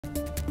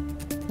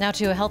Now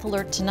to a health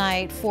alert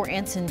tonight. 4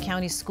 Anson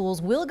County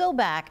schools will go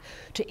back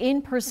to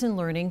in-person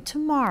learning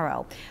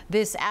tomorrow.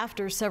 This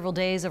after several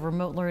days of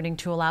remote learning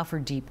to allow for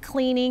deep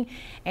cleaning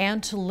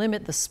and to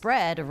limit the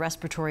spread of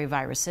respiratory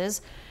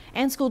viruses.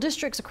 And school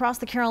districts across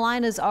the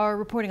Carolinas are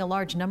reporting a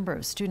large number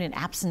of student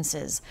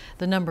absences.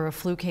 The number of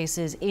flu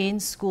cases in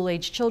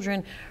school-age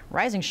children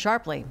rising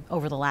sharply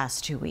over the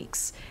last 2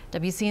 weeks.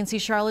 WCNC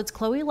Charlotte's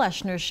Chloe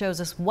Leshner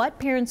shows us what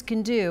parents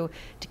can do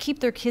to keep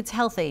their kids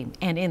healthy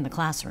and in the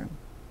classroom.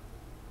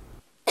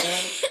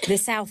 The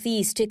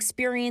Southeast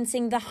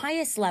experiencing the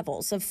highest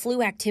levels of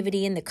flu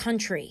activity in the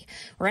country.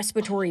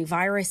 Respiratory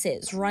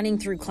viruses running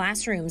through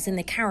classrooms in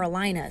the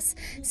Carolinas.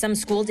 Some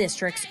school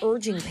districts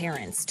urging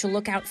parents to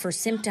look out for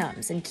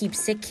symptoms and keep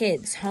sick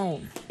kids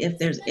home. If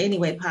there's any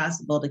way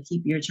possible to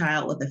keep your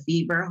child with a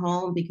fever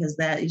home, because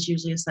that is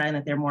usually a sign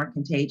that they're more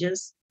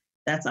contagious,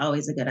 that's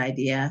always a good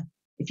idea.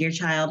 If your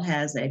child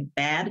has a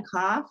bad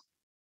cough,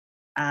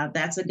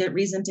 that's a good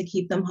reason to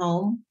keep them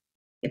home.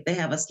 If they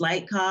have a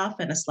slight cough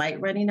and a slight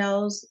runny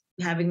nose,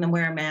 having them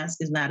wear a mask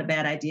is not a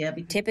bad idea.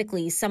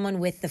 Typically, someone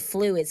with the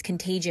flu is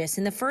contagious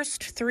in the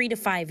first 3 to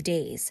 5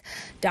 days.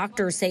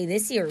 Doctors say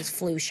this year's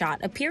flu shot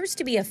appears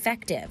to be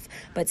effective,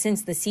 but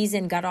since the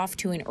season got off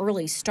to an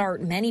early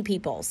start, many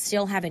people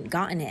still haven't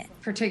gotten it.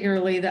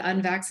 Particularly the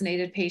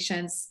unvaccinated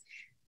patients,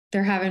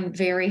 they're having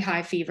very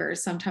high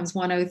fevers, sometimes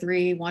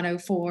 103,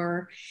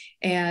 104,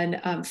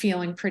 and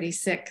feeling pretty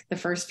sick the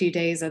first few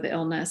days of the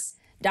illness.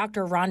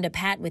 Dr. Rhonda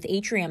Pat with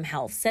Atrium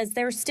Health says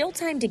there's still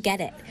time to get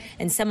it,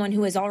 and someone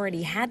who has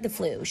already had the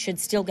flu should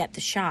still get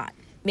the shot.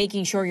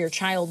 Making sure your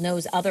child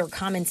knows other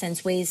common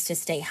sense ways to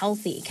stay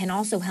healthy can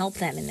also help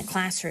them in the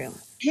classroom.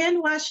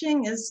 Hand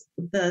washing is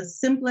the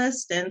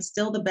simplest and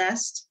still the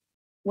best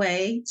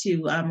way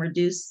to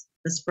reduce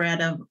the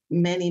spread of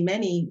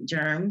many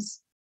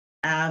germs.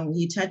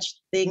 You touch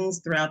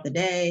things throughout the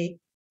day.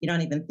 You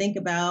don't even think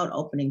about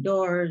opening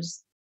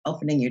doors,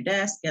 opening your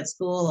desk at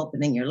school,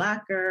 opening your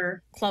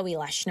locker. Chloe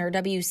Leshner,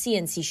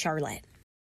 WCNC Charlotte.